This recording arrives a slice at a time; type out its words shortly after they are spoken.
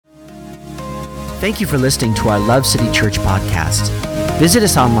Thank you for listening to our Love City Church podcast. Visit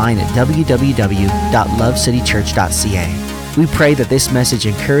us online at www.lovecitychurch.ca. We pray that this message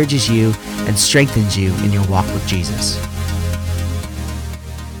encourages you and strengthens you in your walk with Jesus.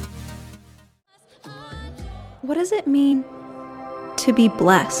 What does it mean to be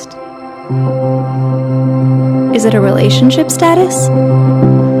blessed? Is it a relationship status?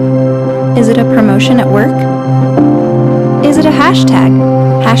 Is it a promotion at work? Is it a hashtag?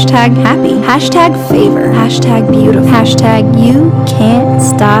 Hashtag happy, hashtag favor, hashtag beautiful, hashtag you can't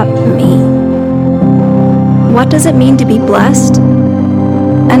stop me. What does it mean to be blessed?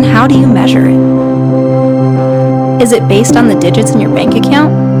 And how do you measure it? Is it based on the digits in your bank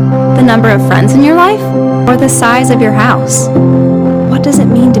account? The number of friends in your life? Or the size of your house? What does it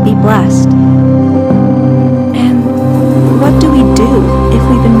mean to be blessed? And what do we do if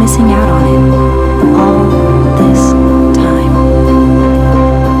we've been missing out on it all this time?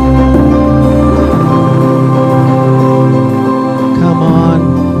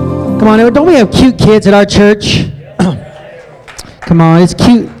 Come on, don't we have cute kids at our church? Come on, it's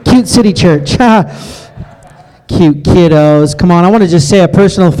cute city church. Cute kiddos. Come on, I want to just say a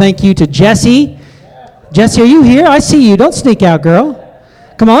personal thank you to Jessie. Jessie, are you here? I see you. Don't sneak out, girl.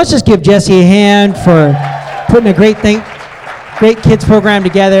 Come on, let's just give Jessie a hand for putting a great kids program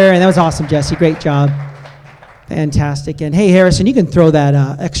together. And that was awesome, Jessie. Great job. Fantastic. And hey, Harrison, you can throw that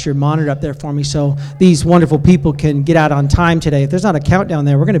extra monitor up there for me so these wonderful people can get out on time today. If there's not a countdown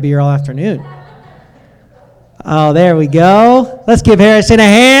there, we're going to be here all afternoon. Oh, there we go. Let's give Harrison a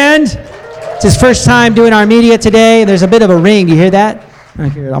hand. It's his first time doing our media today. There's a bit of a ring. Do you hear that?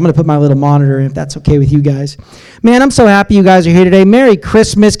 Right here. I'm going to put my little monitor in if that's okay with you guys. Man, I'm so happy you guys are here today. Merry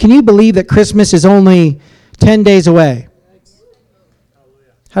Christmas. Can you believe that Christmas is only 10 days away?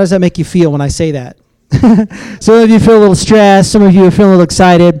 How does that make you feel when I say that? Some of you feel a little stressed. Some of you are feeling a little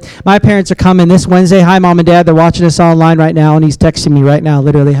excited. My parents are coming this Wednesday. Hi, Mom and Dad. They're watching us online right now, and he's texting me right now,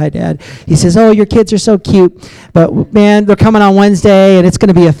 literally. Hi, Dad. He says, oh, your kids are so cute. But, man, they're coming on Wednesday, and it's going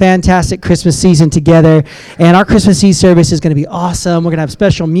to be a fantastic Christmas season together. And our Christmas Eve service is going to be awesome. We're going to have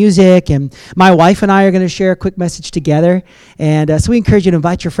special music, and my wife and I are going to share a quick message together. And so we encourage you to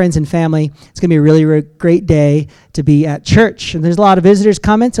invite your friends and family. It's going to be a really great day to be at church. And there's a lot of visitors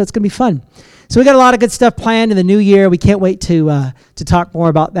coming, so it's going to be fun. So we got a lot of good stuff planned in the new year. We can't wait to talk more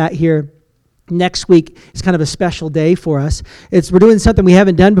about that here. Next week is kind of a special day for us. We're doing something we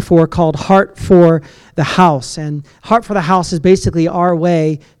haven't done before called Heart for the House. And Heart for the House is basically our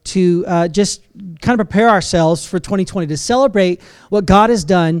way to just kind of prepare ourselves for 2020, to celebrate what God has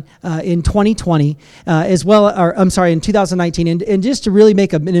done in 2020, in 2019, and just to really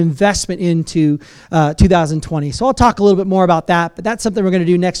make an investment into 2020. So I'll talk a little bit more about that, but that's something we're going to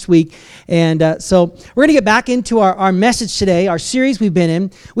do next week. And so we're going to get back into our message today, our series we've been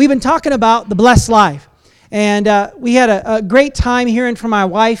in. We've been talking about the blessed life. And we had a great time hearing from my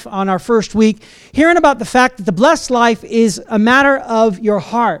wife on our first week, hearing about the fact that the blessed life is a matter of your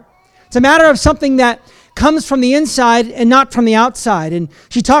heart. It's a matter of something that comes from the inside and not from the outside. And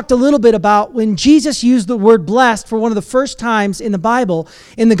she talked a little bit about when Jesus used the word blessed for one of the first times in the Bible,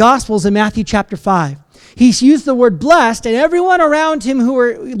 in the Gospels in Matthew chapter 5. He used the word blessed, and everyone around him who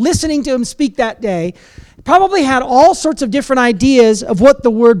were listening to him speak that day probably had all sorts of different ideas of what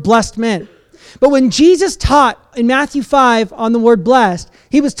the word blessed meant. But when Jesus taught in Matthew 5 on the word blessed,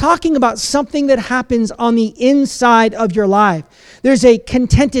 he was talking about something that happens on the inside of your life. There's a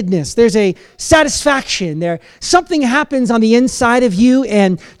contentedness, there's a satisfaction, something happens on the inside of you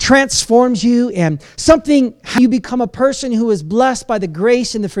and transforms you, and you become a person who is blessed by the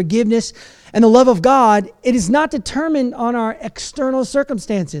grace and the forgiveness and the love of God. It is not determined on our external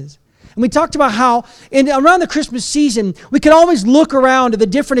circumstances. And we talked about how around the Christmas season, we can always look around at the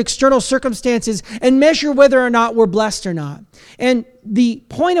different external circumstances and measure whether or not we're blessed or not. And the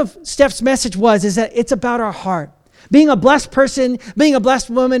point of Steph's message is that it's about our heart. Being a blessed person, being a blessed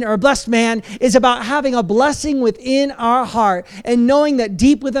woman or a blessed man is about having a blessing within our heart and knowing that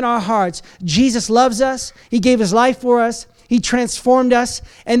deep within our hearts, Jesus loves us. He gave his life for us. He transformed us,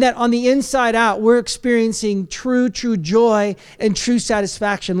 and that on the inside out, we're experiencing true joy and true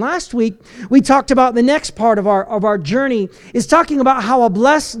satisfaction. Last week, we talked about the next part of our journey is talking about how a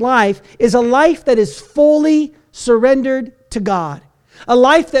blessed life is a life that is fully surrendered to God. A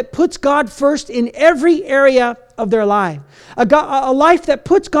life that puts God first in every area of their life. A life that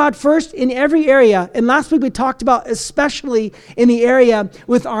puts God first in every area. And last week we talked about especially in the area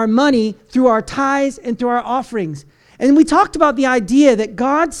with our money through our tithes and through our offerings. And we talked about the idea that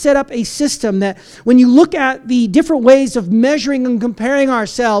God set up a system that when you look at the different ways of measuring and comparing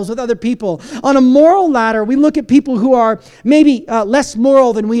ourselves with other people, on a moral ladder, we look at people who are maybe less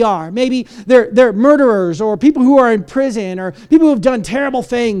moral than we are. Maybe they're murderers or people who are in prison or people who have done terrible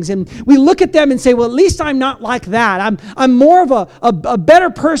things. And we look at them and say, well, at least I'm not like that. I'm more of a better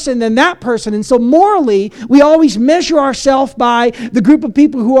person than that person. And so morally, we always measure ourselves by the group of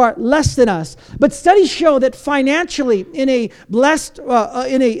people who are less than us. But studies show that financially, in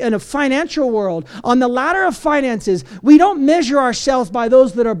a financial world, on the ladder of finances, we don't measure ourselves by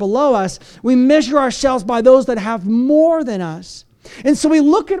those that are below us. We measure ourselves by those that have more than us. And so we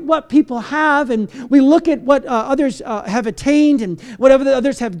look at what people have, and we look at what others have attained and whatever the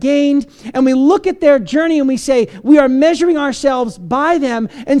others have gained, and we look at their journey and we say we are measuring ourselves by them.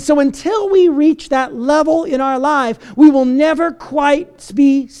 And so until we reach that level in our life, we will never quite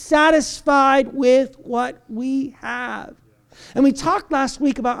be satisfied with what we have. And we talked last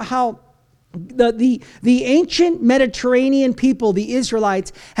week about how the ancient Mediterranean people, the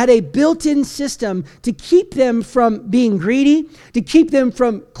Israelites, had a built-in system to keep them from being greedy, to keep them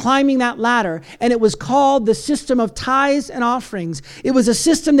from climbing that ladder. And it was called the system of tithes and offerings. It was a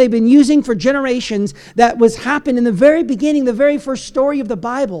system they've been using for generations that was happened in the very beginning, the very first story of the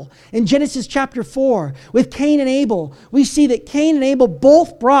Bible. In Genesis chapter 4, with Cain and Abel, we see that Cain and Abel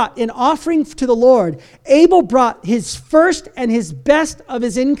both brought an offering to the Lord. Abel brought his first and his best of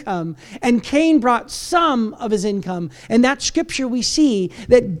his income, and Cain brought some of his income. And that scripture we see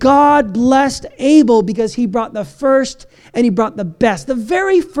that God blessed Abel because he brought the first and he brought the best. The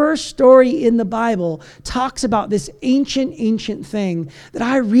very first story in the Bible talks about this ancient thing that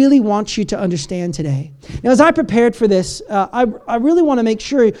I really want you to understand today. Now, as I prepared for this, I really want to make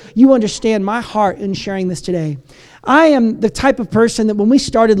sure you understand my heart in sharing this today. I am the type of person that when we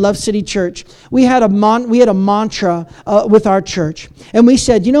started Love City Church, we had a mantra with our church. And we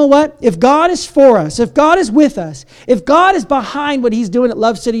said, you know what? If God is for us, if God is with us, if God is behind what he's doing at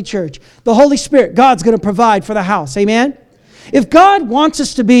Love City Church, the Holy Spirit, God's going to provide for the house. Amen? If God wants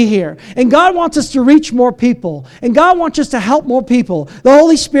us to be here, and God wants us to reach more people, and God wants us to help more people, the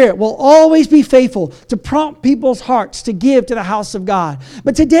Holy Spirit will always be faithful to prompt people's hearts to give to the house of God.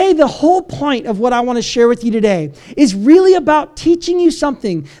 But today, the whole point of what I want to share with you today is really about teaching you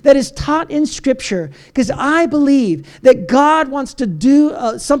something that is taught in Scripture, because I believe that God wants to do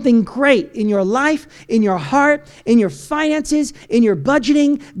something great in your life, in your heart, in your finances, in your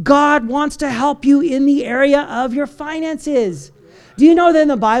budgeting. God wants to help you in the area of your finances. Do you know that in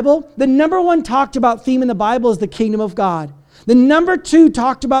the Bible, the number one talked about theme in the Bible is the kingdom of God. The number two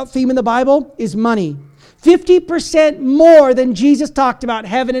talked about theme in the Bible is money. 50% more than Jesus talked about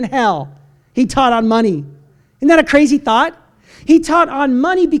heaven and hell. He taught on money. Isn't that a crazy thought? He taught on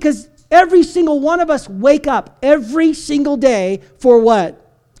money because every single one of us wake up every single day for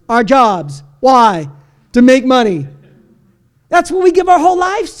what? Our jobs. Why? To make money. That's what we give our whole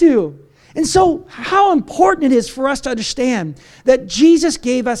lives to. And so how important it is for us to understand that Jesus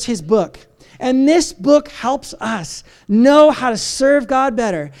gave us his book. And this book helps us know how to serve God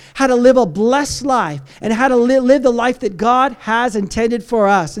better, how to live a blessed life, and how to live the life that God has intended for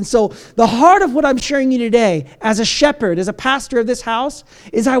us. And so the heart of what I'm sharing you today, as a shepherd, as a pastor of this house,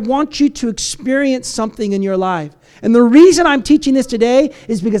 is I want you to experience something in your life. And the reason I'm teaching this today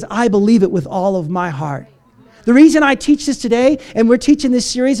is because I believe it with all of my heart. The reason I teach this today, and we're teaching this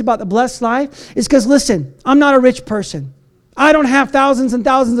series about the blessed life, is because, listen, I'm not a rich person. I don't have thousands and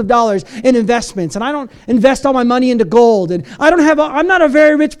thousands of dollars in investments, and I don't invest all my money into gold, and I'm not a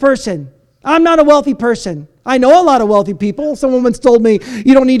very rich person. I'm not a wealthy person. I know a lot of wealthy people. Someone once told me,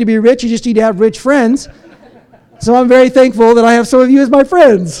 you don't need to be rich, you just need to have rich friends. So I'm very thankful that I have some of you as my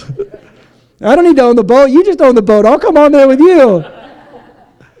friends. I don't need to own the boat. You just own the boat. I'll come on there with you.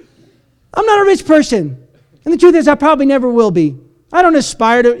 I'm not a rich person. And the truth is, I probably never will be. I don't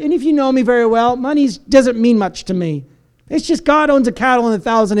aspire to, and if you know me very well, money doesn't mean much to me. It's just God owns a cattle on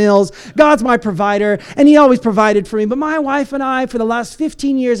 1,000 hills. God's my provider, and he always provided for me. But my wife and I, for the last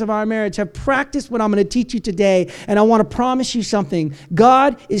 15 years of our marriage, have practiced what I'm going to teach you today, and I want to promise you something.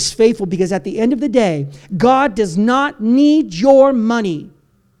 God is faithful because at the end of the day, God does not need your money.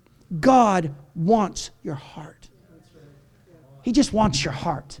 God wants your heart. He just wants your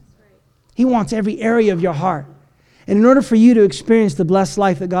heart. He wants every area of your heart. And in order for you to experience the blessed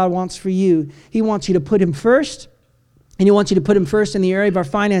life that God wants for you, he wants you to put him first. And he wants you to put him first in the area of our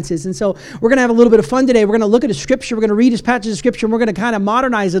finances. And so we're going to have a little bit of fun today. We're going to look at a scripture. We're going to read this passage of scripture. And we're going to kind of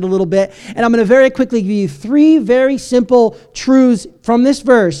modernize it a little bit. And I'm going to very quickly give you 3 very simple truths from this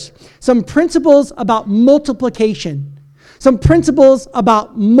verse. Some principles about multiplication. some principles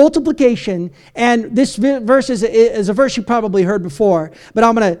about multiplication. And this verse is a verse you probably heard before, but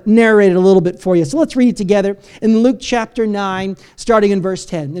I'm going to narrate it a little bit for you. So let's read it together in Luke chapter 9, starting in verse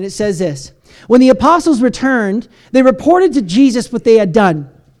 10. And it says this: When the apostles returned, they reported to Jesus what they had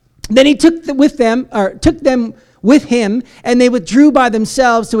done. Then he took them with him, and they withdrew by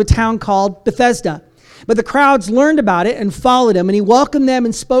themselves to a town called Bethesda. But the crowds learned about it and followed him, and he welcomed them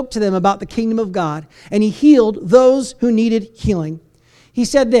and spoke to them about the kingdom of God, and he healed those who needed healing. He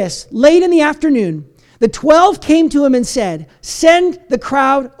said this: Late in the afternoon, the 12 came to him and said, "Send the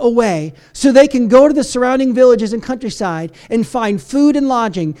crowd away so they can go to the surrounding villages and countryside and find food and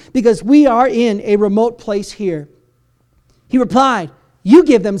lodging, because we are in a remote place here." He replied, "You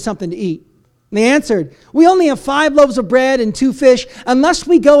give them something to eat." And they answered, "We only have 5 loaves of bread and 2 fish. Unless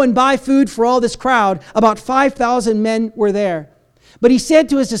we go and buy food for all this crowd." About 5,000 men were there. But he said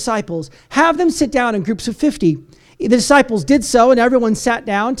to his disciples, "Have them sit down in groups of 50. The disciples did so, and everyone sat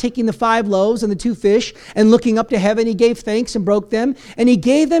down, taking the 5 loaves and the 2 fish, and looking up to heaven, he gave thanks and broke them, and he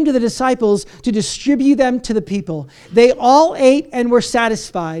gave them to the disciples to distribute them to the people. They all ate and were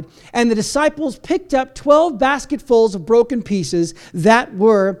satisfied, and the disciples picked up 12 basketfuls of broken pieces that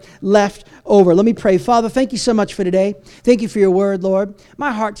were left over. Let me pray. Father, thank you so much for today. Thank you for your word, Lord.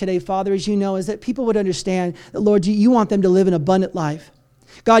 My heart today, Father, as you know, is that people would understand that, Lord, you want them to live an abundant life.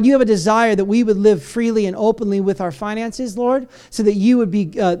 God, you have a desire that we would live freely and openly with our finances, Lord, so that you would be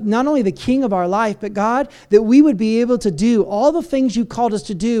not only the king of our life, but God, that we would be able to do all the things you called us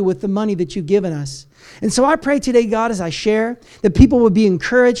to do with the money that you've given us. And so I pray today, God, as I share, that people would be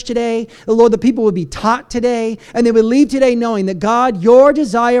encouraged today, the Lord, that people would be taught today, and they would leave today knowing that, God, your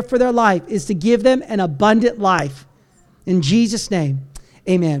desire for their life is to give them an abundant life. In Jesus' name,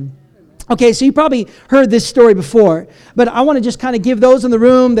 amen. Okay, so you probably heard this story before, but I want to just kind of give those in the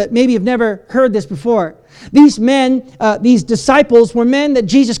room that maybe have never heard this before. These men, these disciples, were men that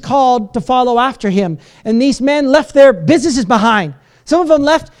Jesus called to follow after him. And these men left their businesses behind. Some of them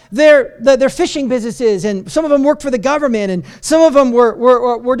left their fishing businesses, and some of them worked for the government, and some of them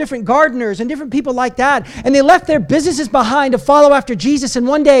were different gardeners and different people like that. And they left their businesses behind to follow after Jesus. And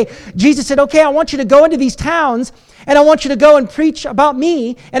one day, Jesus said, "Okay, I want you to go into these towns, and I want you to go and preach about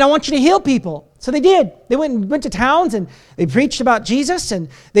me, and I want you to heal people." So they did. They went to towns, and they preached about Jesus, and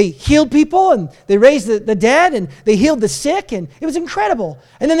they healed people, and they raised the dead, and they healed the sick, and it was incredible.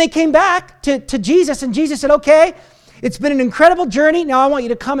 And then they came back to Jesus, and Jesus said, "Okay, it's been an incredible journey. Now I want you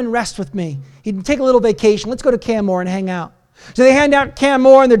to come and rest with me. You take a little vacation. Let's go to Canmore and hang out." So they hand out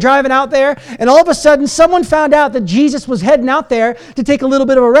Canmore, and they're driving out there, and all of a sudden someone found out that Jesus was heading out there to take a little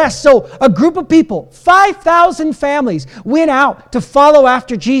bit of a rest. So a group of people, 5,000 families, went out to follow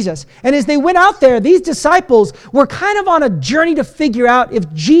after Jesus. And as they went out there, these disciples were kind of on a journey to figure out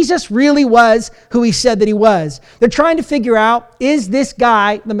if Jesus really was who he said that he was. They're trying to figure out, is this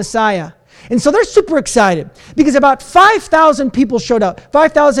guy the Messiah? And so they're super excited because about 5,000 people showed up,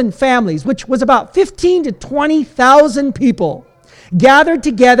 5,000 families, which was about 15 to 20,000 people gathered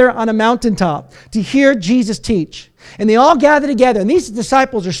together on a mountaintop to hear Jesus teach. And they all gathered together, and these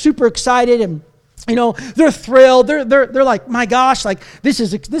disciples are super excited, and they're thrilled. They're like, my gosh, like this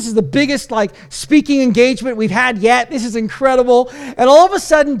is the biggest like speaking engagement we've had yet. This is incredible. And all of a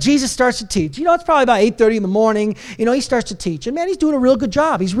sudden, Jesus starts to teach. It's probably about 8:30 in the morning. He starts to teach. And man, he's doing a real good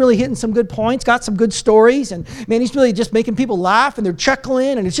job. He's really hitting some good points, got some good stories. And man, he's really just making people laugh, and they're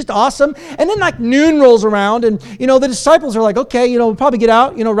chuckling, and it's just awesome. And then like noon rolls around, and the disciples are like, okay, we'll probably get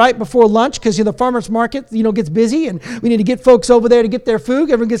out, right before lunch, because the farmer's market, gets busy, and we need to get folks over there to get their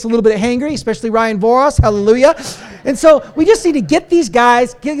food. Everyone gets a little bit hangry, especially Ryan Voros, hallelujah. And so we just need to get these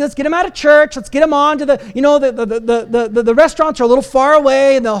guys, let's get them out of church, let's get them on to the restaurants are a little far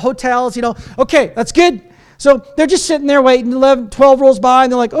away, and the hotels, okay, that's good. So they're just sitting there waiting, 11, 12 rolls by,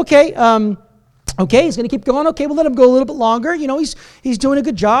 and they're like, okay, he's going to keep going. Okay, we'll let him go a little bit longer. He's doing a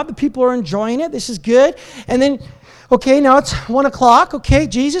good job. The people are enjoying it. This is good. And then, okay, now it's 1 o'clock. Okay,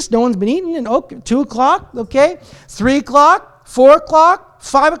 Jesus, no one's been eating. And 2 o'clock. Okay, 3 o'clock, 4 o'clock.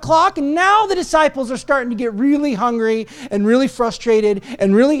 5 o'clock, and now the disciples are starting to get really hungry and really frustrated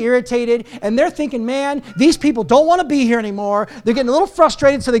and really irritated, and they're thinking, man, these people don't want to be here anymore. They're getting a little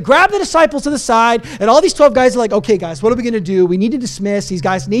frustrated, so they grab the disciples to the side, and all these 12 guys are like, okay, guys, what are we going to do? We need to dismiss. These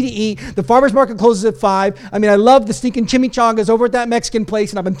guys need to eat. The farmer's market closes at 5. I mean, I love the stinking chimichangas over at that Mexican place,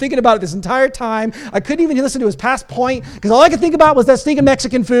 and I've been thinking about it this entire time. I couldn't even listen to his past point, because all I could think about was that stinking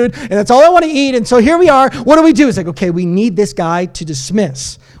Mexican food, and that's all I want to eat, and so here we are. What do we do? It's like, okay, we need this guy to dismiss.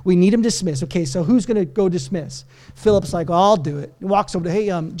 We need him dismissed. Okay, so who's going to go dismiss? Philip's like, I'll do it. He walks over to,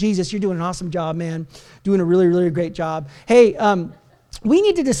 hey, Jesus, you're doing an awesome job, man. Doing a really, really great job. Hey, we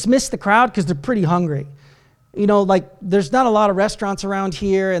need to dismiss the crowd because they're pretty hungry. like there's not a lot of restaurants around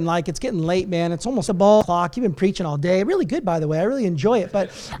here, and like it's getting late, man. It's almost a ball clock. You've been preaching all day. Really good, by the way. I really enjoy it. But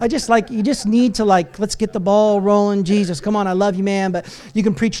I just you just need to let's get the ball rolling. Jesus, come on, I love you, man. But you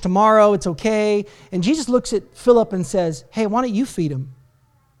can preach tomorrow. It's okay. And Jesus looks at Philip and says, hey, why don't you feed him?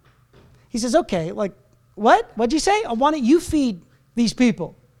 He says, okay, what? What'd you say? Why don't you feed these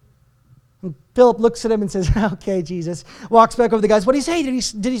people? And Philip looks at him and says, okay, Jesus. Walks back over to the guys. What did he say?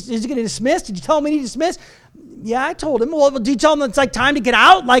 Is he going to dismiss? Did you tell him he needed to dismiss? Yeah, I told him. Well, did you tell him it's time to get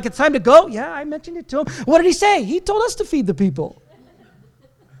out? It's time to go? Yeah, I mentioned it to him. What did he say? He told us to feed the people.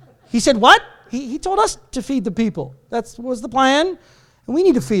 He said, what? He told us to feed the people. That was the plan, and we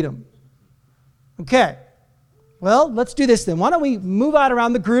need to feed them. Okay. Well, let's do this then. Why don't we move out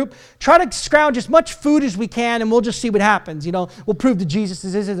around the group, try to scrounge as much food as we can, and we'll just see what happens. We'll prove to Jesus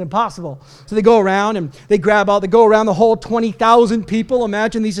this is impossible. So they go around and they go around the whole 20,000 people.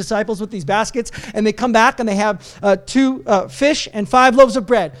 Imagine these disciples with these baskets, and they come back and they have 2 fish and 5 loaves of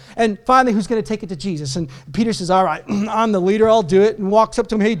bread. And finally, who's going to take it to Jesus? And Peter says, all right, I'm the leader, I'll do it. And walks up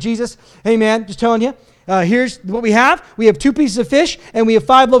to him, hey, Jesus, hey, man, just telling you. Here's what we have. We have 2 pieces of fish, and we have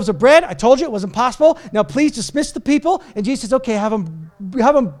 5 loaves of bread. I told you it wasn't possible. Now please dismiss the people. And Jesus says, okay, have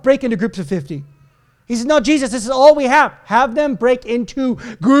them break into groups of 50. He says, no, Jesus, this is all we have. Have them break into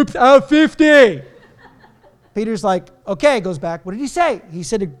groups of 50. Peter's like, okay, goes back. What did he say? He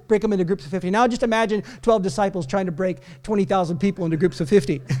said to break them into groups of 50. Now just imagine 12 disciples trying to break 20,000 people into groups of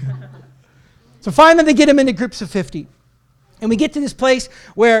 50. So finally they get them into groups of 50. And we get to this place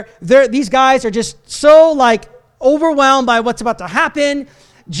where these guys are just so overwhelmed by what's about to happen.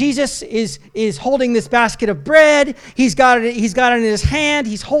 Jesus is holding this basket of bread. He's got it in his hand.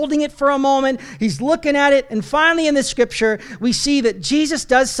 He's holding it for a moment. He's looking at it. And finally in this scripture, we see that Jesus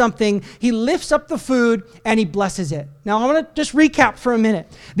does something. He lifts up the food and he blesses it. Now I want to just recap for a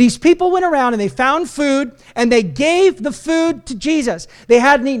minute. These people went around and they found food and they gave the food to Jesus. They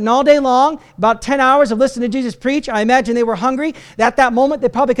hadn't eaten all day long, about 10 hours of listening to Jesus preach. I imagine they were hungry. At that moment, they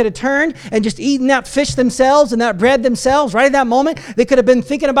probably could have turned and just eaten that fish themselves and that bread themselves. Right at that moment, they could have been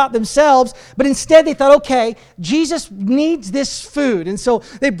thinking about themselves, but instead they thought, okay, Jesus needs this food. And so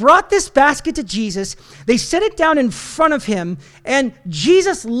they brought this basket to Jesus. They set it down in front of him, and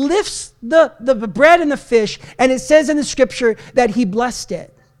Jesus lifts the bread and the fish, and it says in the scripture that he blessed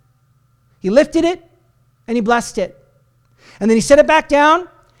it. He lifted it and he blessed it. And then he set it back down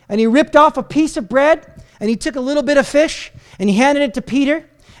and he ripped off a piece of bread and he took a little bit of fish and he handed it to Peter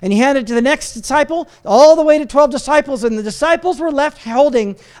and he handed it to the next disciple, all the way to 12 disciples. And the disciples were left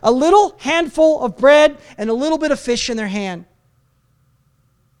holding a little handful of bread and a little bit of fish in their hand.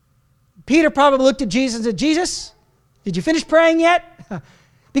 Peter probably looked at Jesus and said, Jesus, did you finish praying yet?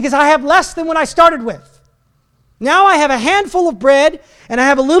 Because I have less than what I started with. Now I have a handful of bread and I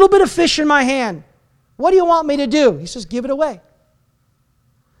have a little bit of fish in my hand. What do you want me to do? He says, give it away.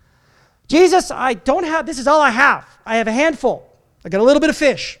 Jesus, this is all I have. I have a handful. I got a little bit of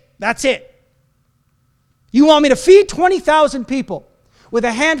fish. That's it. You want me to feed 20,000 people with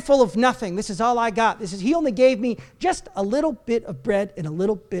a handful of nothing. This is all I got. He only gave me just a little bit of bread and a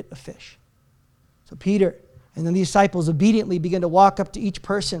little bit of fish. So Peter and then the disciples obediently begin to walk up to each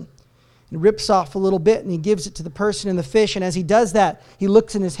person and rips off a little bit and he gives it to the person in the fish. And as he does that, he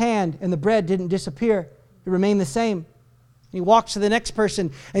looks in his hand and the bread didn't disappear. It remained the same. He walks to the next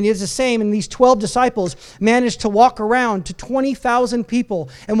person and he does the same. And these 12 disciples managed to walk around to 20,000 people.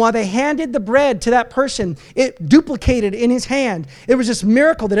 And while they handed the bread to that person, it duplicated in his hand. It was this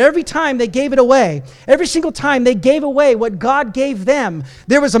miracle that every time they gave it away, every single time they gave away what God gave them,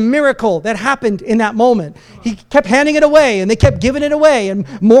 there was a miracle that happened in that moment. He kept handing it away and they kept giving it away and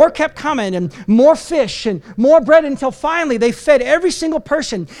more kept coming and more fish and more bread until finally they fed every single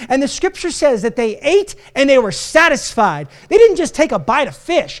person. And the scripture says that they ate and they were satisfied. They didn't just take a bite of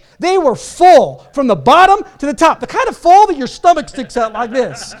fish. They were full from the bottom to the top. The kind of full that your stomach sticks out like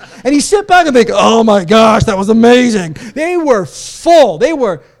this. And you sit back and think, oh my gosh, that was amazing. They were full. They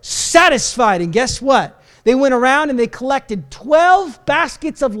were satisfied. And guess what? They went around and they collected 12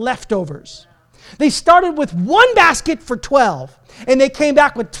 baskets of leftovers. They started with 1 basket for 12. And they came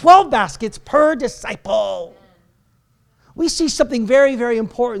back with 12 baskets per disciple. We see something very, very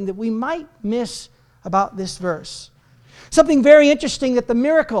important that we might miss about this verse. Something very interesting, that the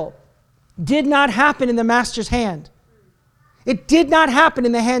miracle did not happen in the master's hand. It did not happen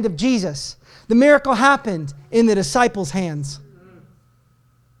in the hand of Jesus. The miracle happened in the disciples' hands.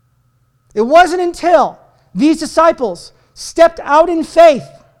 It wasn't until these disciples stepped out in faith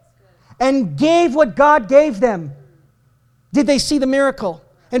and gave what God gave them did they see the miracle.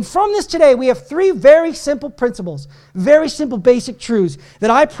 And from this today, we have 3 very simple principles, very simple basic truths that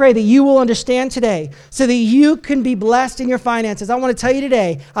I pray that you will understand today so that you can be blessed in your finances. I want to tell you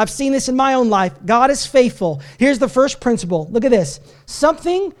today, I've seen this in my own life. God is faithful. Here's the first principle. Look at this.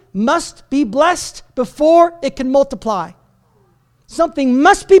 Something must be blessed before it can multiply. Something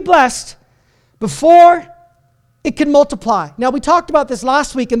must be blessed before it can multiply. Now, we talked about this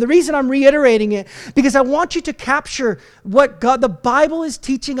last week, and the reason I'm reiterating it, because I want you to capture what the Bible is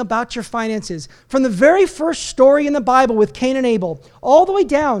teaching about your finances. From the very first story in the Bible with Cain and Abel, all the way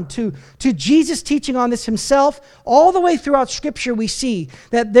down to Jesus teaching on this himself, all the way throughout Scripture, we see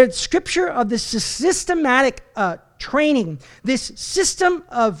that the Scripture of this systematic training, this system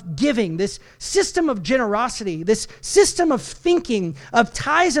of giving, this system of generosity, this system of thinking, of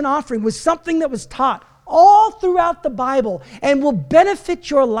tithes and offering was something that was taught all throughout the Bible and will benefit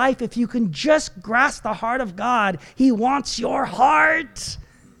your life if you can just grasp the heart of God. He wants your heart.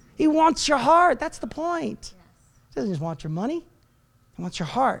 He wants your heart. That's the point. He doesn't just want your money. He wants your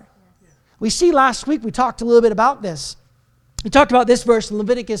heart. We see last week, we talked a little bit about this. We talked about this verse in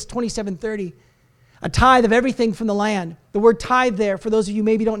Leviticus 27:30. A tithe of everything from the land. The word tithe there, for those of you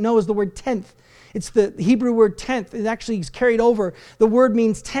maybe don't know, is the word tenth. It's the Hebrew word tenth. It actually is carried over. The word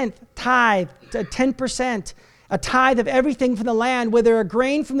means tenth, tithe, 10%. A tithe of everything from the land, whether a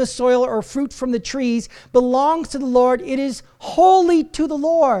grain from the soil or fruit from the trees, belongs to the Lord. It is holy to the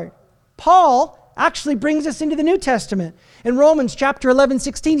Lord. Paul actually brings us into the New Testament. In Romans chapter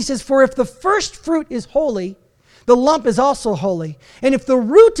 11:16, he says, "For if the first fruit is holy, the lump is also holy. And if the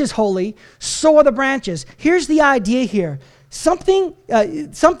root is holy, so are the branches." Here's the idea here. Something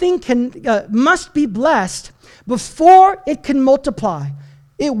must be blessed before it can multiply.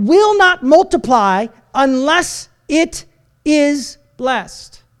 It will not multiply unless it is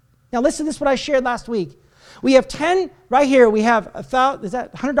blessed. Now listen to this, what I shared last week. We have 10, right here, we have is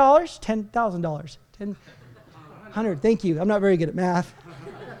that $100? $10,000. 100, thank you. I'm not very good at math.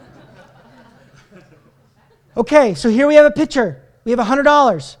 Okay, so here we have a picture. We have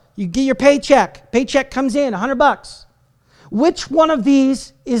 $100. You get your paycheck. Paycheck comes in, $100. Which one of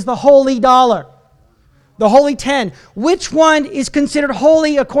these is the holy dollar? The holy 10. Which one is considered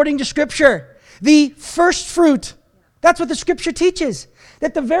holy according to Scripture? The first fruit. That's what the Scripture teaches.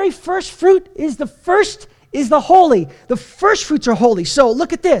 That the very first fruit is the holy. The first fruits are holy. So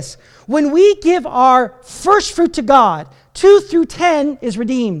look at this. When we give our first fruit to God, 2 through 10 is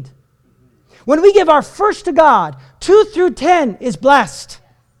redeemed. When we give our first to God, 2 through 10 is blessed.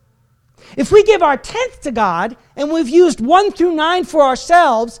 If we give our 10th to God and we've used 1 through 9 for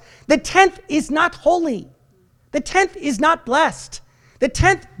ourselves, the 10th is not holy. The 10th is not blessed. The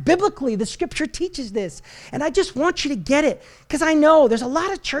 10th, biblically, the Scripture teaches this. And I just want you to get it, because I know there's a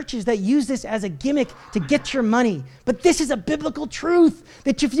lot of churches that use this as a gimmick to get your money. But this is a biblical truth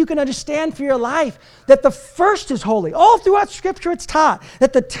that if you can understand for your life, that the first is holy. All throughout Scripture it's taught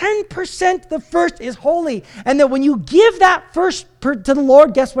that the 10%, the first is holy. And that when you give that first to the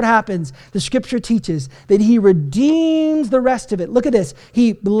Lord, guess what happens? The Scripture teaches that He redeems the rest of it. Look at this.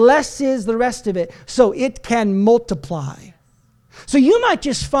 He blesses the rest of it so it can multiply. So you might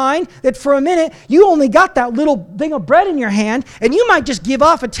just find that for a minute, you only got that little thing of bread in your hand, and you might just give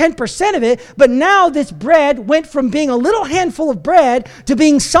off a 10% of it, but now this bread went from being a little handful of bread to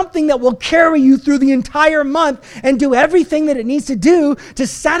being something that will carry you through the entire month and do everything that it needs to do to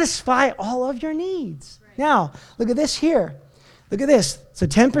satisfy all of your needs. Right. Now, look at this here. Look at this. So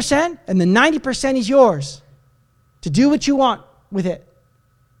 10%, and the 90% is yours to do what you want with it.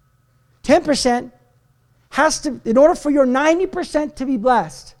 10% has to, in order for your 90% to be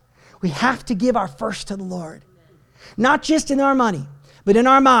blessed, we have to give our first to the Lord. Not just in our money, but in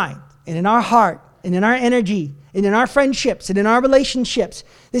our mind, and in our heart, and in our energy, and in our friendships, and in our relationships.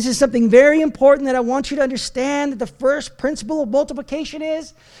 This is something very important that I want you to understand, that the first principle of multiplication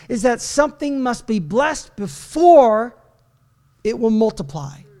is that something must be blessed before it will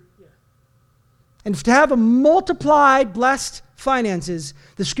multiply. And to have a multiplied, blessed finances,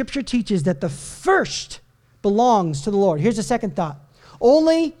 the Scripture teaches that the first belongs to the Lord. Here's the second thought.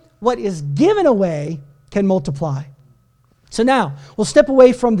 Only what is given away can multiply. So now, we'll step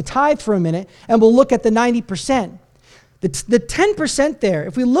away from the tithe for a minute, and we'll look at the 90%. The 10% there,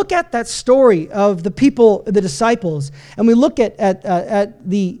 if we look at that story of the people, the disciples, and we look at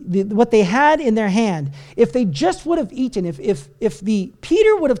the what they had in their hand, if they just would have eaten, if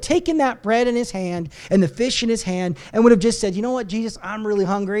Peter would have taken that bread in his hand and the fish in his hand and would have just said, "You know what, Jesus, I'm really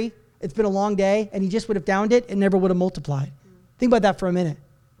hungry. It's been a long day," and he just would have downed it, and never would have multiplied. Think about that for a minute.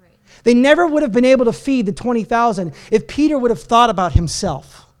 Right. They never would have been able to feed the 20,000 if Peter would have thought about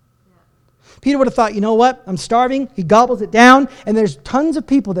himself. Yeah. Peter would have thought, you know what? I'm starving. He gobbles it down. And there's tons of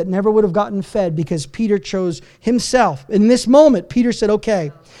people that never would have gotten fed because Peter chose himself. In this moment, Peter said,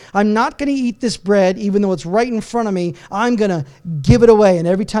 okay, I'm not going to eat this bread even though it's right in front of me. I'm going to give it away. And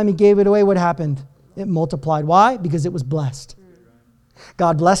every time he gave it away, what happened? It multiplied. Why? Because it was blessed.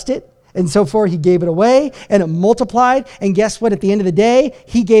 God blessed it. And so forth, he gave it away and it multiplied. And guess what? At the end of the day,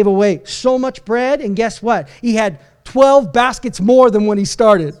 he gave away so much bread. And guess what? He had 12 baskets more than when he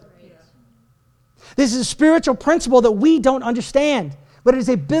started. This is a spiritual principle that we don't understand. But it is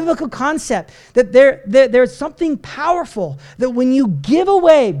a biblical concept that there's something powerful that when you give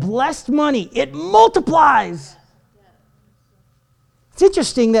away blessed money, it multiplies. It's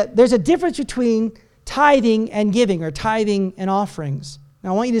interesting that there's a difference between tithing and giving, or tithing and offerings.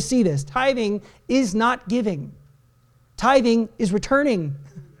 Now, I want you to see this. Tithing is not giving. Tithing is returning.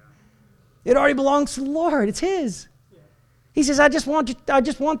 It already belongs to the Lord. It's His. He says, I just want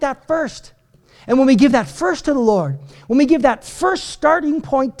that first. And when we give that first to the Lord, when we give that first starting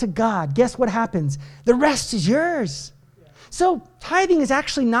point to God, guess what happens? The rest is yours. So tithing is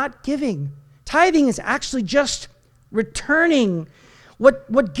actually not giving. Tithing is actually just returning.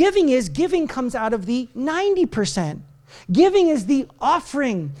 What giving comes out of the 90%. Giving is the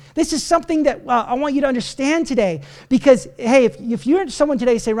offering. This is something that I want you to understand today. Because, hey, if you're someone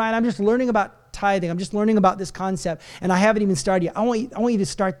today, say, Ryan, I'm just learning about tithing. I'm just learning about this concept, and I haven't even started yet. I want you to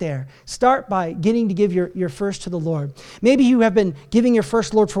start there. Start by getting to give your first to the Lord. Maybe you have been giving your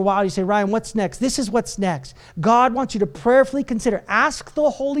first, Lord, for a while. You say, Ryan, what's next? This is what's next. God wants you to prayerfully consider. Ask the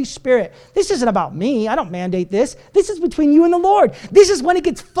Holy Spirit. This isn't about me. I don't mandate this. This is between you and the Lord. This is when it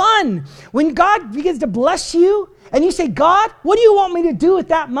gets fun. When God begins to bless you, and you say, God, what do you want me to do with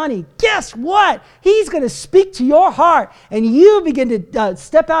that money? Guess what? He's going to speak to your heart, and you begin to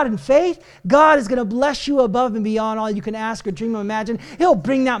step out in faith. God is going to bless you above and beyond all you can ask or dream or imagine. He'll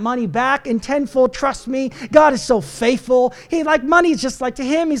bring that money back in tenfold. Trust me. God is so faithful. Money is just like to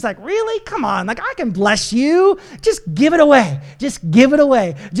Him. He's like, really? Come on. I can bless you. Just give it away. Just give it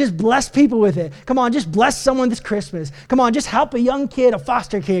away. Just bless people with it. Come on. Just bless someone this Christmas. Come on. Just help a young kid, a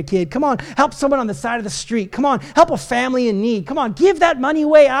foster care kid. Come on. Help someone on the side of the street. Come on. Help a family in need. Come on, give that money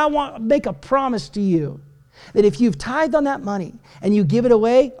away. I want to make a promise to you that if you've tithed on that money and you give it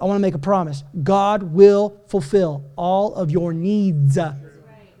away, I want to make a promise. God will fulfill all of your needs.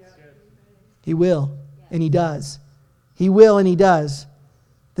 He will, and He does. He will, and He does.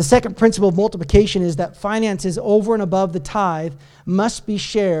 The second principle of multiplication is that finances over and above the tithe must be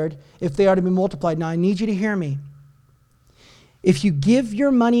shared if they are to be multiplied. Now, I need you to hear me. If you give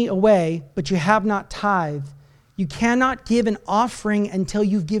your money away, but you have not tithed, you cannot give an offering until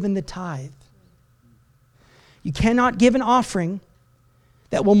you've given the tithe. You cannot give an offering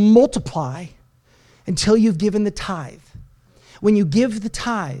that will multiply until you've given the tithe. When you give the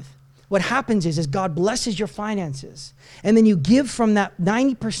tithe, what happens is God blesses your finances, and then you give from that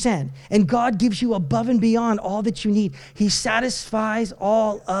 90%, and God gives you above and beyond all that you need. He satisfies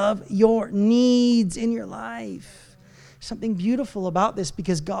all of your needs in your life. Something beautiful about this,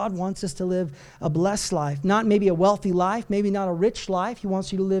 because God wants us to live a blessed life. Not maybe a wealthy life, maybe not a rich life. He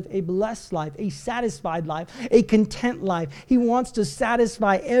wants you to live a blessed life, a satisfied life, a content life. He wants to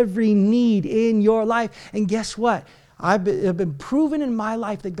satisfy every need in your life. And guess what? I've been proven in my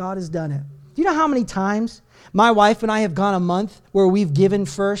life that God has done it. Do you know how many times my wife and I have gone a month where we've given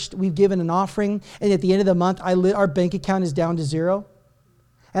first, we've given an offering, and at the end of the month, our bank account is down to zero?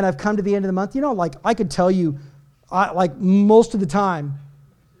 And I've come to the end of the month, I could tell you, most of the time,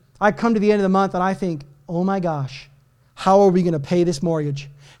 I come to the end of the month and I think, oh my gosh, how are we going to pay this mortgage?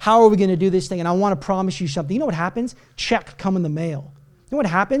 How are we going to do this thing? And I want to promise you something. You know what happens? Check come in the mail. You know what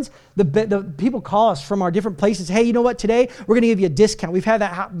happens? The people call us from our different places. Hey, you know what? Today, we're going to give you a discount. We've had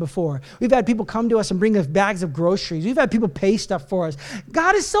that happen before. We've had people come to us and bring us bags of groceries. We've had people pay stuff for us.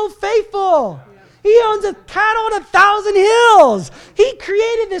 God is so faithful. He owns a cattle on 1,000 hills. He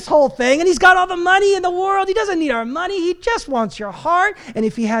created this whole thing, and He's got all the money in the world. He doesn't need our money. He just wants your heart. And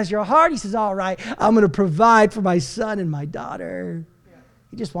if He has your heart, He says, all right, I'm going to provide for my son and my daughter.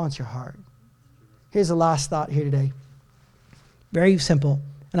 He just wants your heart. Here's the last thought here today. Very simple,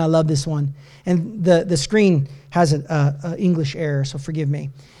 and I love this one. And the screen has an English error, so forgive me.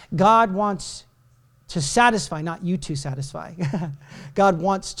 God wants to satisfy, not you to satisfy. God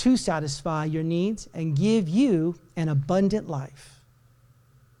wants to satisfy your needs and give you an abundant life.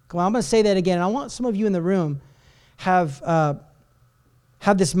 Come on, I'm going to say that again. I want some of you in the room have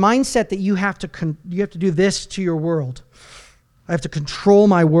this mindset that you have to do this to your world. I have to control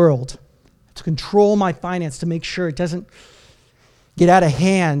my world, to control my finance, to make sure it doesn't get out of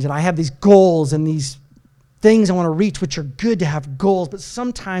hand, and I have these goals and these things I want to reach, which are good to have goals, but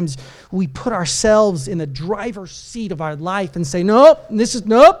sometimes we put ourselves in the driver's seat of our life and say, nope, it's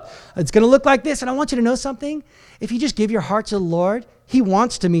going to look like this. And I want you to know something. If you just give your heart to the Lord, He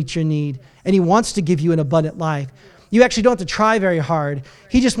wants to meet your need, and He wants to give you an abundant life. You actually don't have to try very hard.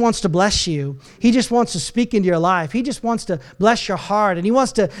 He just wants to bless you. He just wants to speak into your life. He just wants to bless your heart, and He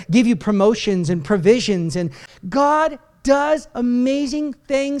wants to give you promotions and provisions. And God does amazing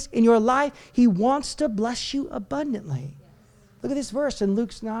things in your life. He wants to bless you abundantly. Look at this verse in Luke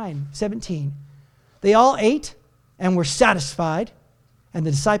 9:17. They all ate and were satisfied, and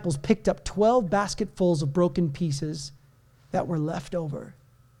the disciples picked up 12 basketfuls of broken pieces that were left over.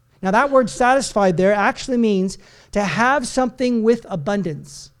 Now that word satisfied there actually means to have something with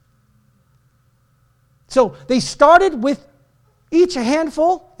abundance. So they started with each a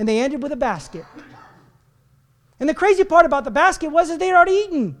handful and they ended with a basket. And the crazy part about the basket was that they had already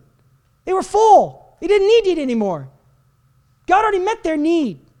eaten. They were full. They didn't need to eat anymore. God already met their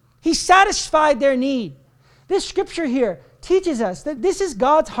need. He satisfied their need. This scripture here teaches us that this is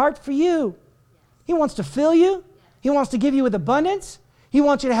God's heart for you. He wants to fill you. He wants to give you with abundance. He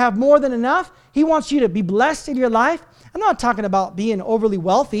wants you to have more than enough. He wants you to be blessed in your life. I'm not talking about being overly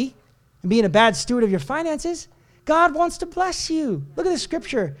wealthy and being a bad steward of your finances. God wants to bless you. Look at the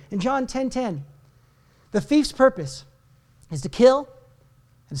scripture in John 10:10. The thief's purpose is to kill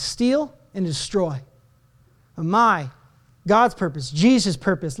and steal and destroy. God's purpose, Jesus'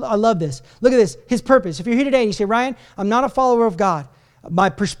 purpose. I love this. Look at this. His purpose. If you're here today and you say, Ryan, I'm not a follower of God. My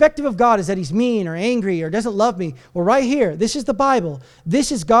perspective of God is that He's mean or angry or doesn't love me. Well, right here, this is the Bible.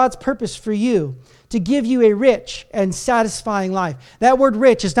 This is God's purpose for you, to give you a rich and satisfying life. That word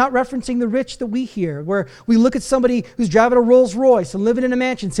rich is not referencing the rich that we hear, where we look at somebody who's driving a Rolls Royce and living in a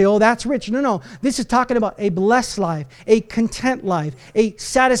mansion and say, oh, that's rich. No. This is talking about a blessed life, a content life, a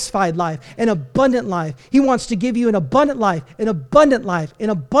satisfied life, an abundant life. He wants to give you an abundant life, an abundant life, an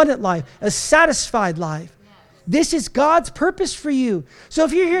abundant life, a satisfied life. This is God's purpose for you. So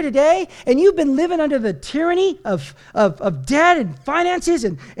if you're here today and you've been living under the tyranny of debt and finances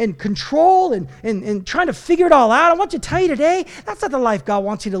and control and trying to figure it all out, I want to tell you today, that's not the life God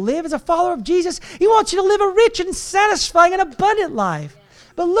wants you to live. As a follower of Jesus, He wants you to live a rich and satisfying and abundant life.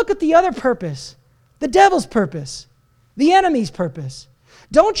 But look at the other purpose, the devil's purpose, the enemy's purpose.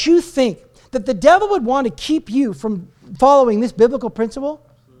 Don't you think that the devil would want to keep you from following this biblical principle?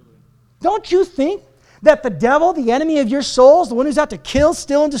 Don't you think that the devil, the enemy of your souls, the one who's out to kill,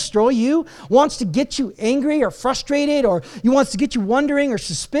 steal, and destroy you, wants to get you angry or frustrated, or he wants to get you wondering or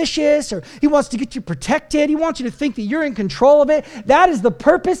suspicious, or he wants to get you protected. He wants you to think that you're in control of it. That is the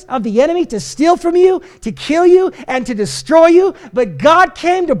purpose of the enemy, to steal from you, to kill you, and to destroy you. But God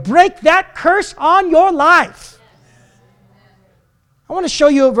came to break that curse on your life. I want to show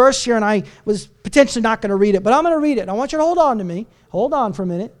you a verse here, and I was potentially not going to read it, but I'm going to read it. I want you to hold on to me. Hold on for a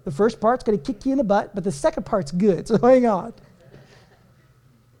minute. The first part's going to kick you in the butt, but the second part's good, so hang on.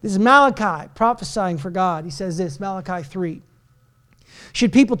 This is Malachi prophesying for God. He says this, Malachi 3.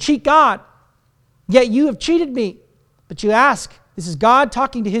 Should people cheat God? Yet you have cheated me. But you ask, this is God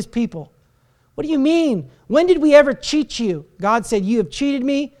talking to His people. What do you mean? When did we ever cheat you? God said, you have cheated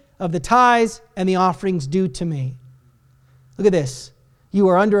me of the tithes and the offerings due to me. Look at this. You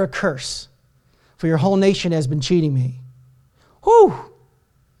are under a curse, for your whole nation has been cheating me. Whew.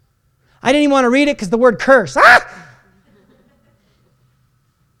 I didn't even want to read it because the word curse.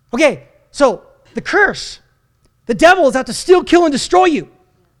 Okay, so the curse. The devil is out to steal, kill, and destroy you.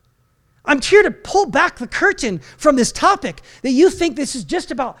 I'm here to pull back the curtain from this topic that you think this is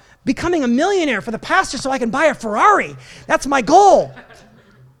just about becoming a millionaire for the pastor so I can buy a Ferrari. That's my goal.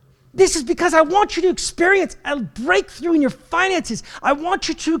 This is because I want you to experience a breakthrough in your finances. I want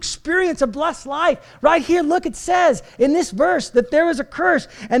you to experience a blessed life. Right here, look, it says in this verse that there is a curse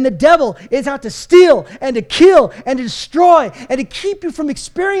and the devil is out to steal and to kill and to destroy and to keep you from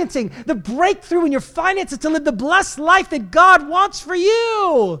experiencing the breakthrough in your finances, to live the blessed life that God wants for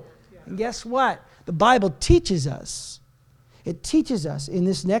you. And guess what? The Bible teaches us. It teaches us in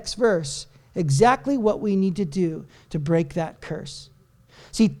this next verse exactly what we need to do to break that curse.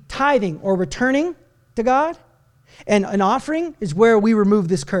 See, tithing or returning to God and an offering is where we remove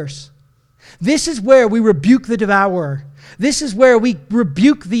this curse. This is where we rebuke the devourer. This is where we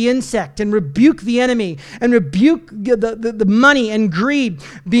rebuke the insect and rebuke the enemy and rebuke the money and greed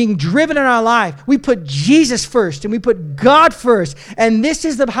being driven in our life. We put Jesus first and we put God first. And this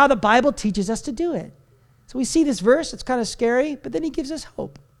is how the Bible teaches us to do it. So we see this verse. It's kind of scary, but then He gives us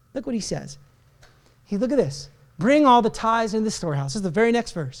hope. Look what He says. Look at this. Bring all the tithes into the storehouse. This is the very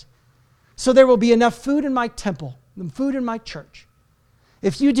next verse. So there will be enough food in my temple, and food in my church.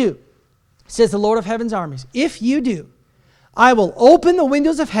 If you do, says the Lord of heaven's armies, if you do, I will open the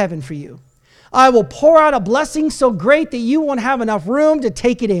windows of heaven for you. I will pour out a blessing so great that you won't have enough room to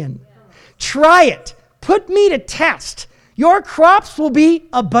take it in. Try it. Put me to test. Your crops will be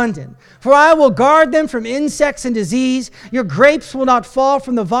abundant, for I will guard them from insects and disease. Your grapes will not fall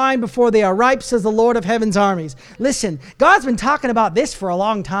from the vine before they are ripe, says the Lord of heaven's armies. Listen, God's been talking about this for a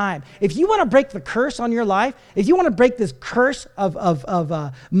long time. If you want to break the curse on your life, if you want to break this curse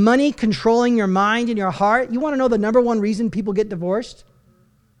of money controlling your mind and your heart, you want to know the number one reason people get divorced?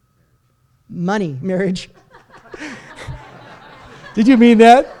 Money, marriage. Did you mean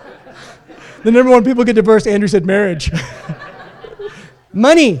that? The number one people get divorced, Andrew said marriage.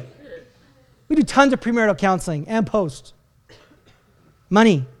 Money. We do tons of premarital counseling and post.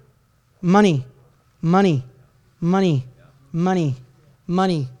 Money, money, money, money, money,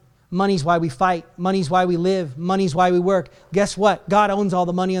 money. Money's why we fight. Money's why we live. Money's why we work. Guess what? God owns all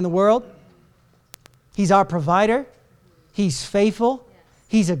the money in the world. He's our provider. He's faithful.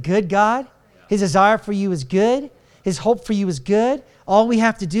 He's a good God. His desire for you is good. His hope for you is good. All we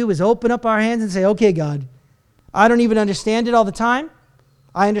have to do is open up our hands and say, okay, God, I don't even understand it all the time.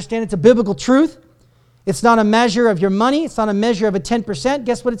 I understand it's a biblical truth. It's not a measure of your money. It's not a measure of a 10%.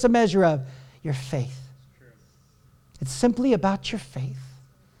 Guess what it's a measure of? Your faith. It's simply about your faith.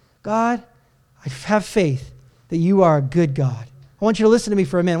 God, I have faith that you are a good God. I want you to listen to me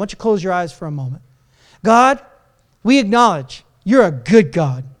for a minute. I want you to close your eyes for a moment. God, we acknowledge you're a good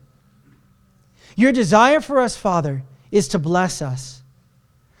God. Your desire for us, Father, is to bless us.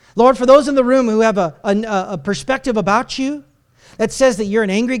 Lord, for those in the room who have a perspective about you that says that you're an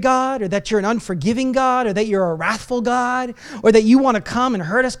angry God, or that you're an unforgiving God, or that you're a wrathful God, or that you want to come and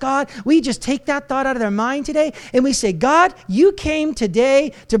hurt us, God, we just take that thought out of their mind today and we say, God, you came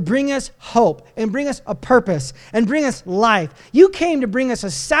today to bring us hope and bring us a purpose and bring us life. You came to bring us a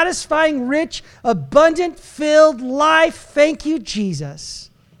satisfying, rich, abundant, filled life. Thank you, Jesus.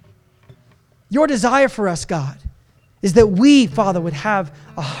 Your desire for us, God, is that we, Father, would have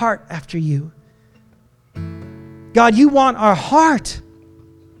a heart after you. God, you want our heart.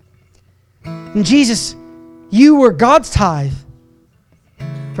 And Jesus, you were God's tithe.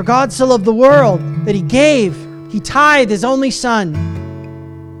 For God so loved the world that he gave, he tithed his only Son.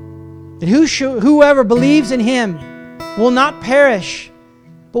 That whoever believes in him will not perish,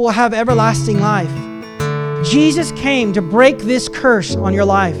 but will have everlasting life. Jesus came to break this curse on your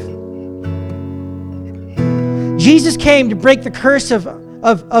life. Jesus came to break the curse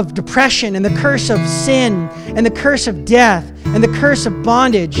of depression and the curse of sin and the curse of death and the curse of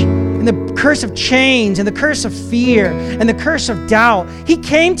bondage and the curse of chains and the curse of fear and the curse of doubt. He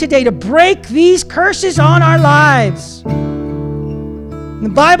came today to break these curses on our lives. And the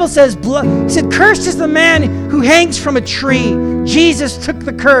Bible says, cursed is the man who hangs from a tree. Jesus took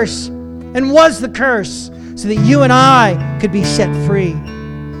the curse and was the curse so that you and I could be set free.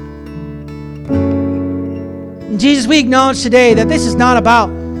 And Jesus, we acknowledge today that this is not about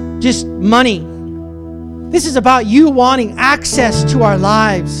just money. This is about you wanting access to our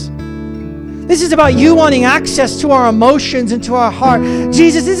lives. This is about you wanting access to our emotions and to our heart.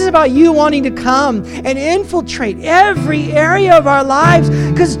 Jesus, this is about you wanting to come and infiltrate every area of our lives,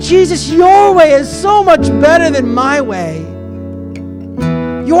 because Jesus, your way is so much better than my way.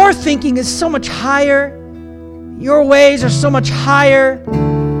 Your thinking is so much higher. Your ways are so much higher.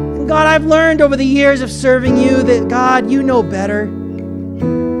 God, I've learned over the years of serving you that, God, you know better.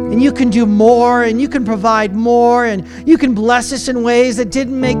 And you can do more, and you can provide more, and you can bless us in ways that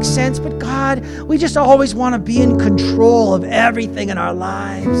didn't make sense. But God, we just always want to be in control of everything in our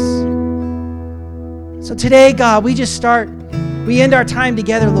lives. So today, God, we end our time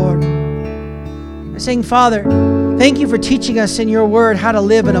together, Lord, by saying, Father, thank you for teaching us in your word how to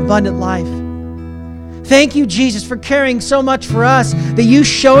live an abundant life. Thank you, Jesus, for caring so much for us that you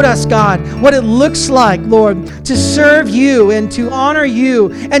showed us, God, what it looks like, Lord, to serve you and to honor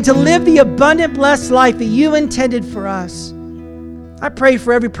you and to live the abundant, blessed life that you intended for us. I pray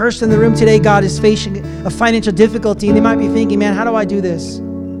for every person in the room today, God, is facing a financial difficulty, and they might be thinking, man, how do I do this?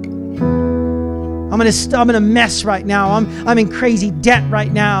 I'm in a mess right now. I'm in crazy debt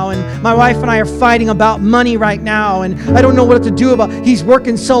right now, and my wife and I are fighting about money right now, and I don't know what to do about. He's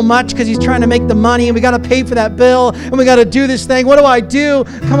working so much because he's trying to make the money, and we got to pay for that bill, and we got to do this thing. What do I do?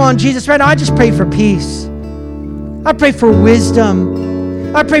 Come on, Jesus. Right now, I just pray for peace. I pray for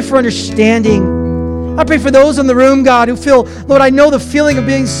wisdom. I pray for understanding. I pray for those in the room, God, who feel, Lord, I know the feeling of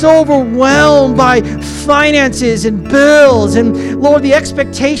being so overwhelmed by finances and bills and, Lord, the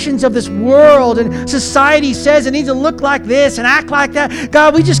expectations of this world, and society says it needs to look like this and act like that.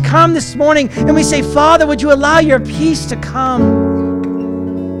 God, we just come this morning and we say, Father, would you allow your peace to come?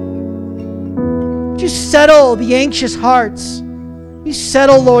 settle the anxious hearts. You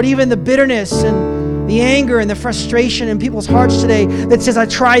settle, Lord, even the bitterness and the anger and the frustration in people's hearts today that says, I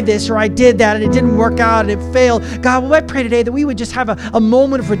tried this or I did that and it didn't work out and it failed. God, well, I pray today that we would just have a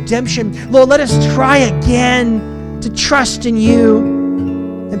moment of redemption. Lord, let us try again to trust in you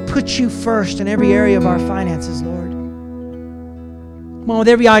and put you first in every area of our finances, Lord. Come on, with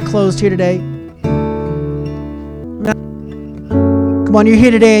every eye closed here today. Come on, you're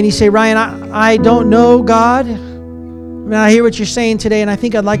here today and you say, Ryan, I don't know God. I hear what you're saying today and I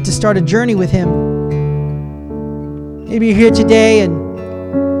think I'd like to start a journey with Him. Maybe you're here today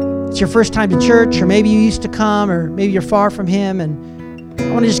and it's your first time to church, or maybe you used to come, or maybe you're far from Him, and I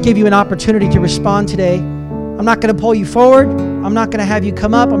want to just give you an opportunity to respond today. I'm not going to pull you forward. I'm not going to have you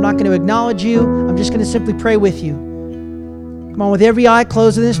come up. I'm not going to acknowledge you. I'm just going to simply pray with you. Come on, with every eye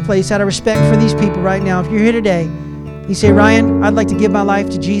closed in this place, out of respect for these people right now, if you're here today, you say, Ryan, I'd like to give my life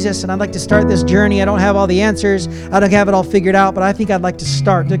to Jesus and I'd like to start this journey. I don't have all the answers. I don't have it all figured out, but I think I'd like to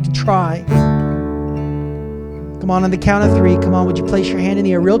start, I'd like to try. Come on the count of 3. Come on, would you place your hand in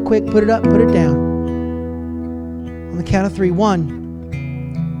the air real quick? Put it up, put it down. On the count of 3.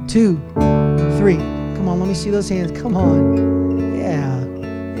 1, 2, 3. Come on, let me see those hands. Come on. Yeah.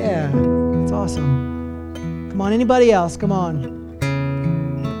 That's awesome. Come on, anybody else? Come on.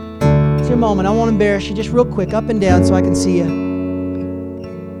 It's your moment. I won't embarrass you. Just real quick, up and down so I can see you. Come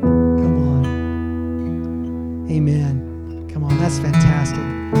on. Amen. Come on, that's fantastic.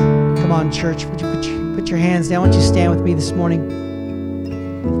 Come on, church. Would you put your hands down? Why don't you stand with me this morning?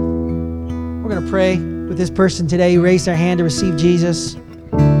 We're going to pray with this person today who raised their hand to receive Jesus.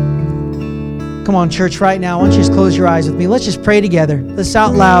 Come on, church, right now. Why don't you just close your eyes with me? Let's just pray together. Let's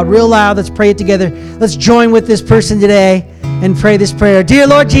out loud, real loud. Let's pray it together. Let's join with this person today and pray this prayer. Dear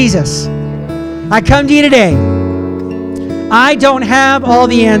Lord Jesus, I come to you today. I don't have all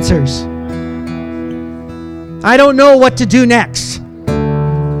the answers. I don't know what to do next.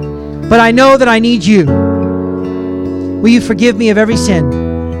 But I know that I need you. Will you forgive me of every sin?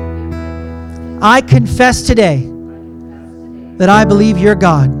 I confess today that I believe you're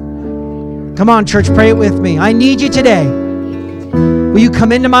God. Come on, church, pray it with me. I need you today. Will you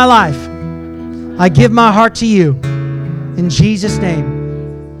come into my life? I give my heart to you. In Jesus' name,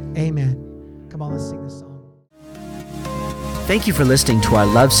 amen. Come on, let's sing this song. Thank you for listening to our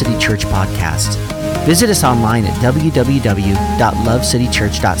Love City Church podcast. Visit us online at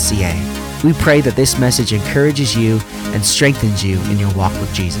www.lovecitychurch.ca. We pray that this message encourages you and strengthens you in your walk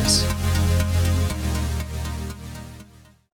with Jesus.